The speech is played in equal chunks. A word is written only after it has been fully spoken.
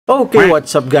Okay,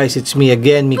 what's up guys? It's me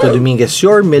again, Miko Dominguez,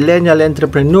 your millennial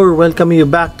entrepreneur. Welcoming you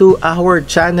back to our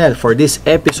channel. For this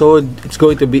episode, it's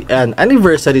going to be an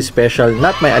anniversary special.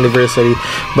 Not my anniversary,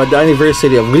 but the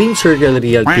anniversary of Green Circle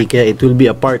Realty. Kaya it will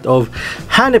be a part of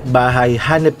Hanep Bahay,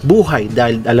 Hanep Buhay.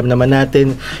 Dahil alam naman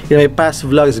natin, in my past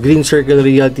vlogs, Green Circle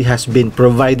Realty has been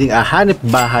providing a Hanep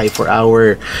Bahay for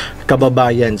our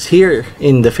kababayans here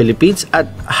in the Philippines,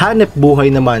 at Hanep Buhay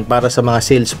naman para sa mga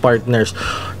sales partners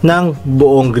ng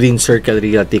buong Green Circle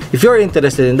Realty. If you're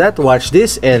interested in that, watch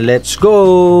this and let's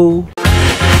go!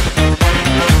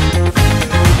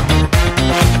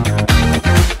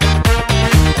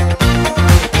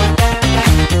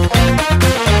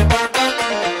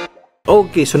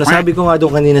 Okay, so nasabi ko nga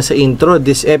doon kanina sa intro,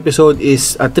 this episode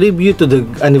is a tribute to the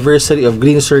anniversary of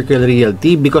Green Circle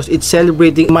Realty because it's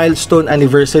celebrating milestone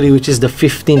anniversary, which is the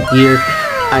 15th year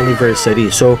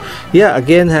anniversary. So, yeah,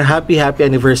 again, happy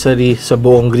anniversary sa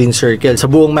buong Green Circle,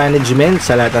 sa buong management,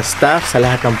 sa lahat ng staff, sa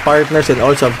lahat ng partners, and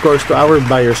also, of course, to our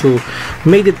buyers who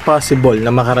made it possible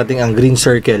na makarating ang Green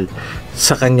Circle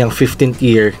sa kanyang 15th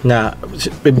year na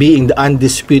being the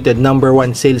undisputed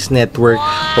 #1 sales network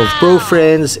of Pro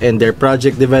Friends and their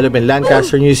project development,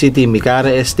 Lancaster New City,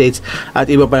 Mikara Estates, at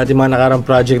iba pa natin mga nakarang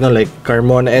project no, like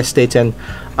Carmona Estates and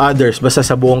others, basta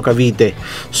sa buong Cavite.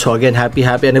 So again, happy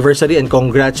anniversary and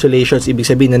congratulations. Ibig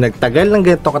sabihin na nagtagal ng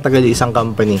ganito katagal isang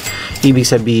company, ibig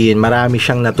sabihin marami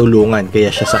siyang natulungan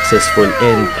kaya siya successful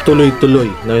and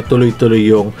tuloy-tuloy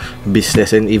yung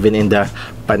business and even in the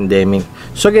pandemic.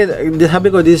 So again, sabi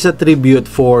ko, this is a tribute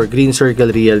for Green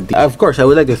Circle Realty. Of course, I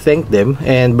would like to thank them,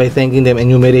 and by thanking them,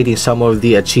 enumerating some of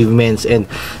the achievements and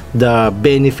the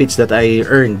benefits that I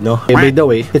earned, no? By the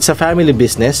way, it's a family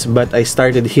business, but I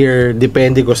started here,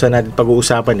 depende ko sa natin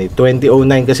pag-uusapan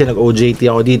 2009 kasi nag-OJT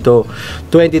ako dito.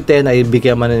 2010, I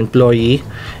became an employee,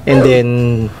 and then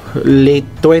late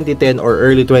 2010 or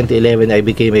early 2011, I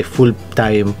became a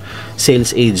full-time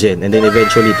sales agent, and then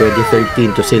eventually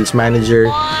 2013 to sales manager,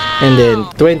 and then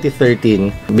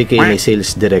 2013 became a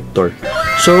sales director.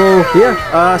 So, yeah,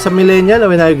 sa millennial,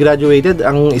 when I graduated,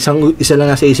 ang isa lang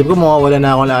nasa isip ko, mawawala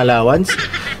na ako ng allowance.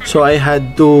 So, I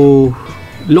had to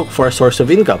look for a source of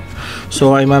income.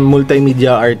 So, I'm a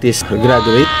multimedia artist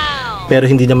graduate, pero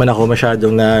hindi naman ako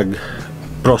masyadong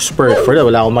prosper for that.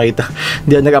 Wala akong makita.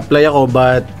 Nag-apply ako,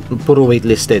 but puro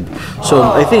waitlisted. So,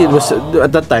 I think it was,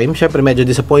 at that time, syempre medyo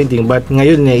disappointing, but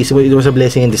ngayon, it was a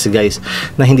blessing in disguise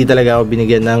na hindi talaga ako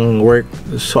binigyan ng work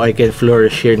so I can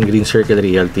flourish here in Green Circle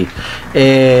Realty.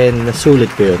 And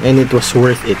nasulit ko yun. And it was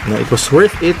worth it. No? It was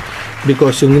worth it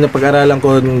because yung napag-aralan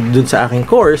ko dun sa aking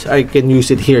course, I can use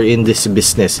it here in this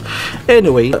business.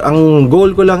 Anyway, ang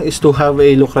goal ko lang is to have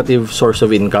a lucrative source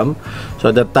of income. So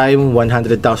at that time,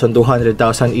 100,000,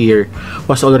 200,000 a year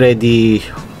was already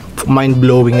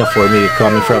mind-blowing na for me,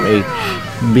 coming from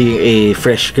being a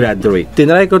fresh graduate.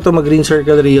 Tinry ko to mag Green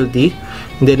Circle Realty,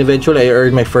 and then eventually I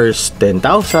earned my first 10,000,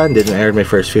 then I earned my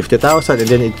first 50,000, and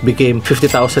then it became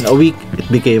 50,000 a week, it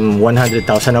became 100,000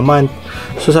 a month.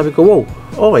 So sabi ko, wow,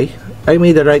 okay, I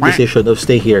made the right decision of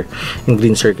stay here in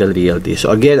Green Circle Realty.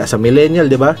 So again, as a millennial,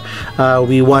 di ba,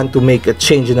 we want to make a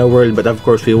change in the world, but of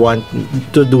course, we want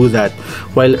to do that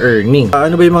while earning.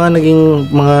 Ano ba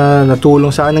yung mga natulong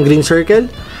sa akin ng Green Circle?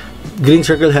 Green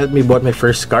Circle helped me bought my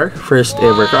first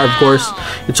ever car. Of course,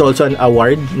 it's also an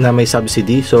award na may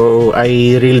subsidy. So,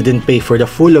 I really didn't pay for the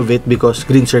full of it because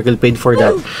Green Circle paid for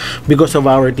that because of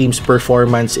our team's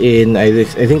performance in, I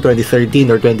think, 2013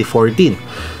 or 2014.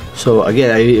 So, again,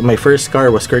 my first car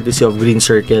was courtesy of Green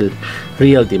Circle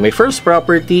Realty. My first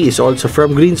property is also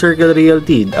from Green Circle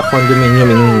Realty, a condominium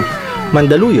in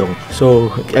Mandaluyong.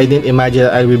 So, I didn't imagine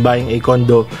I'll be buying a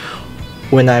condo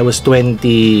when I was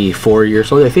 24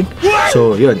 years old, I think.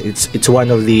 So, yun, it's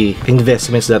one of the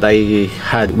investments that I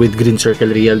had with Green Circle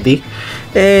Realty.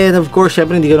 And of course,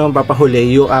 syempre hindi ko naman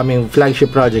papahuli yung aming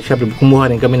flagship project. Syempre,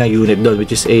 kumuha rin kami ng unit doon,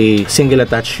 which is a single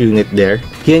attached unit there.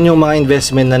 Yan yung mga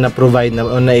investment na na-provide na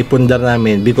naipundar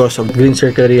namin because of Green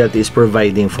Circle Realty is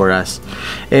providing for us.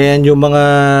 And yung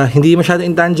mga hindi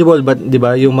masyadong intangible, but di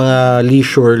ba, yung mga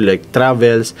leisure like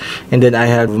travels, and then I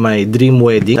had my dream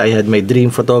wedding, I had my dream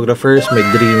photographers, my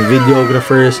dream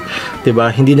videographers, di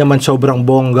ba? Hindi naman sobrang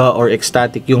bongga or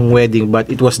ecstatic yung wedding, but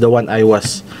it was the one I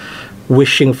was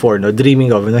wishing for, no,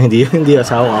 dreaming of, no, hindi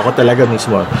asawa, ako talaga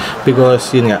mismo,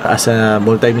 because yun nga, as a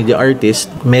multimedia artist,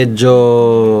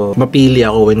 medyo mapili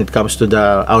ako when it comes to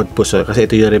the output, so, kasi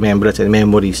ito yung remembrance and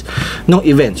memories nung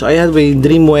event. So I had a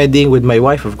dream wedding with my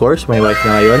wife, of course, my wife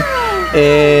na ngayon,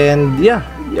 and yeah,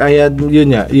 I had,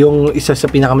 yun nga, yung isa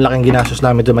sa pinakamalaking ginastos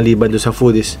namin to maliban do sa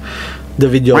food is the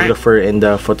videographer and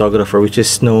the photographer, which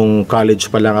is nung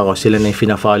college pa lang ako, sila na yung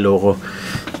fina-follow ko.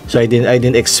 So I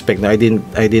didn't expect, no, I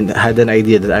didn't had an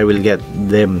idea that I will get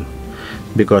them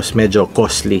because medyo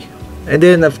costly. And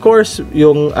then of course,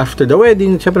 yung after the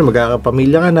wedding, syempre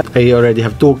magkakapamilya ka na. I already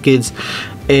have 2 kids.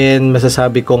 And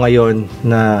masasabi ko ngayon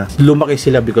na lumaki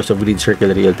sila because of Green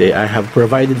Circle Realty. I have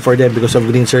provided for them because of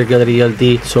Green Circle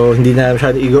Realty. So hindi na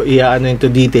masyado iaano into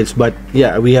details, but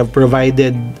yeah, we have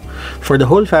provided for the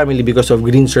whole family because of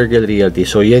Green Circle Realty.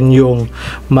 So yan yung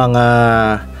mga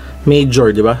major,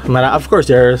 di ba? Of course,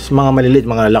 there's mga maliliit,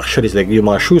 mga luxuries like yung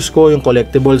mga shoes ko, yung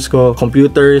collectibles ko,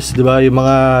 computers, di ba? Yung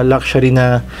mga luxury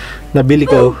na nabili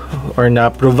ko or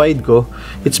na provide ko,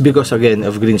 it's because again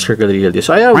of Green Circle Realty.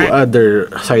 So I have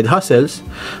other side hustles,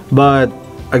 but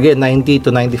again, 90 to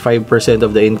 95%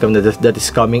 of the income that is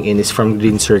coming in is from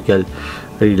Green Circle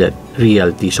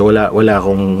Realty. So wala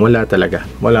talaga.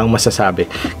 Wala akong masasabi.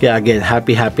 Kaya again,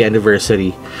 happy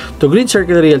anniversary to Green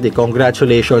Circle Realty.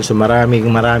 Congratulations. So marami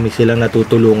silang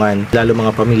natutulungan, lalo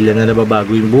mga pamilya na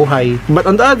nababago yung buhay. But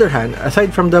on the other hand,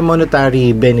 aside from the monetary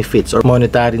benefits or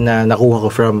monetary na nakuha ko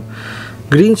from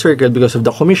Green Circle because of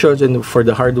the commissions and for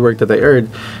the hard work that I earned,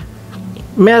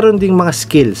 meron ding mga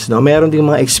skills, no? Meron ding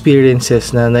mga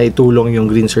experiences na naitulong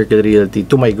yung Green Circle Realty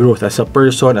to my growth as a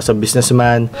person, as a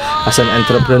businessman, as an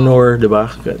entrepreneur, di ba?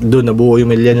 Doon nabuo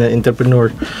yung millennial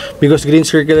entrepreneur. Because Green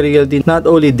Circle Realty, not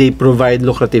only they provide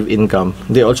lucrative income,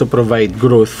 they also provide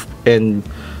growth and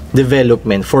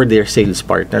development for their sales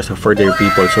partners or for their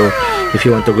people. So if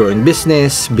you want to grow in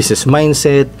business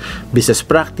mindset, business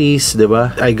practice,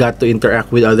 diba? I got to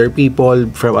interact with other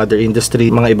people from other industry,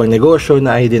 mga ibang negosyo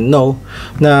na I didn't know.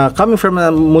 Na coming from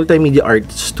a multimedia art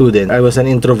student, I was an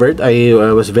introvert. I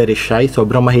was very shy.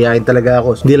 Sobrang mahihain talaga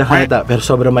ako. Hindi lang halata, pero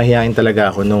sobrang mahihain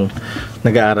talaga ako nung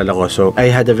nag-aaral ako. So I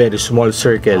had a very small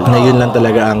circle na yun lang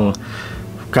talaga ang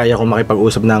kaya ko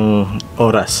makipag-usap ng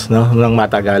oras, no, ng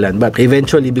matagalan. But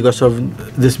eventually, because of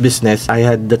this business, I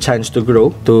had the chance to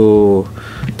grow, to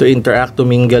interact, to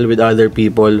mingle with other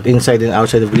people inside and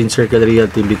outside of Green Circle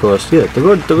Realty because yeah, to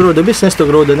grow the business, to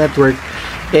grow the network,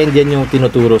 and yan yung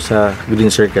tinuturo sa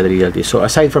Green Circle Realty. So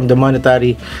aside from the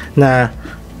monetary na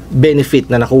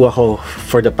benefit na nakuha ko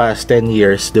for the past 10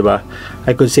 years, di ba,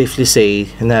 I could safely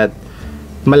say that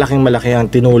malaking-malaki ang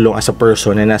tinulong as a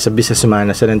person and as a businessman,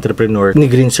 as an entrepreneur ni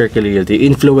Green Circle Realty.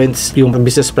 Influence yung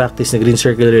business practice ni Green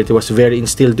Circle Realty was very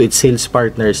instilled to its sales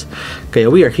partners.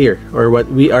 Kaya we are here, or what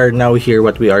we are now here,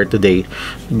 what we are today,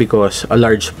 because a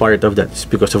large part of that is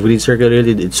because of Green Circle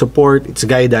Realty, its support, its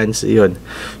guidance, yun.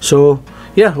 So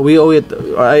yeah, we owe it.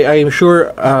 I am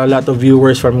sure a lot of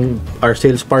viewers from our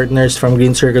sales partners from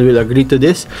Green Circle will agree to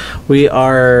this. We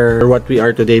are what we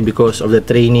are today because of the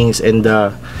trainings and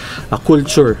the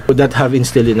culture that have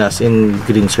instilled in us in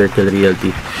Green Circle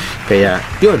Realty. Kaya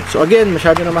yun. So again,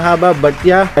 masyado na mahaba, but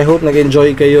yeah, I hope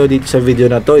nag-enjoy kayo dito sa video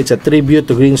na to. It's a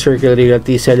tribute to Green Circle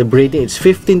Realty celebrating its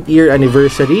 15th year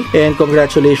anniversary. And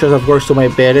congratulations of course to my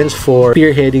parents for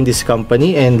spearheading this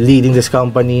company and leading this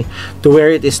company to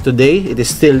where it is today. It is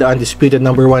still the undisputed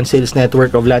 #1 sales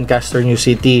network of Lancaster, New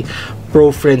City,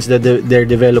 ProFriends, their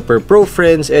developer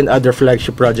ProFriends, and other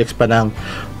flagship projects pa ng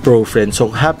ProFriends.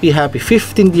 So happy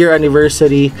 15th year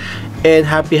anniversary, and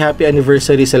happy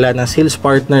anniversary sa lahat ng sales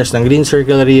partners ng Green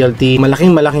Circle Realty.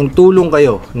 Malaking tulong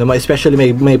kayo, especially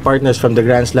may partners from the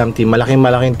Grand Slam team.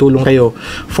 Malaking tulong kayo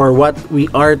for what we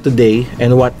are today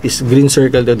and what is Green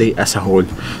Circle today as a whole.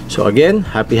 So again,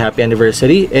 happy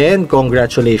anniversary and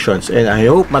congratulations. And I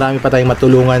hope marami pa tayong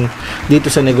matulungan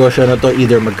dito sa negosyo na to,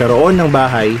 either magkaroon ng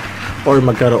bahay or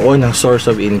magkaroon ng source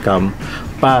of income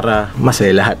para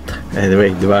masaya lahat.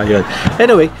 Anyway, di ba? Yun.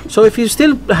 Anyway, so if you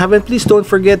still haven't, please don't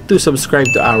forget to subscribe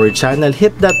to our channel.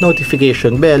 Hit that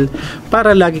notification bell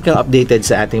para lagi kang updated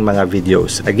sa ating mga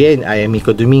videos. Again, I am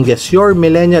Miko Dominguez, your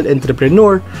millennial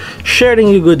entrepreneur, sharing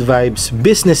you good vibes,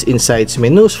 business insights,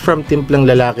 menus from Timplang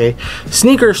Lalaki,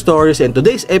 sneaker stories, and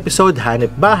today's episode,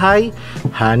 Hanep Bahay,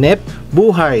 Hanep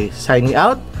Buhay. Signing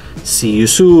out. See you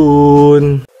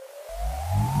soon!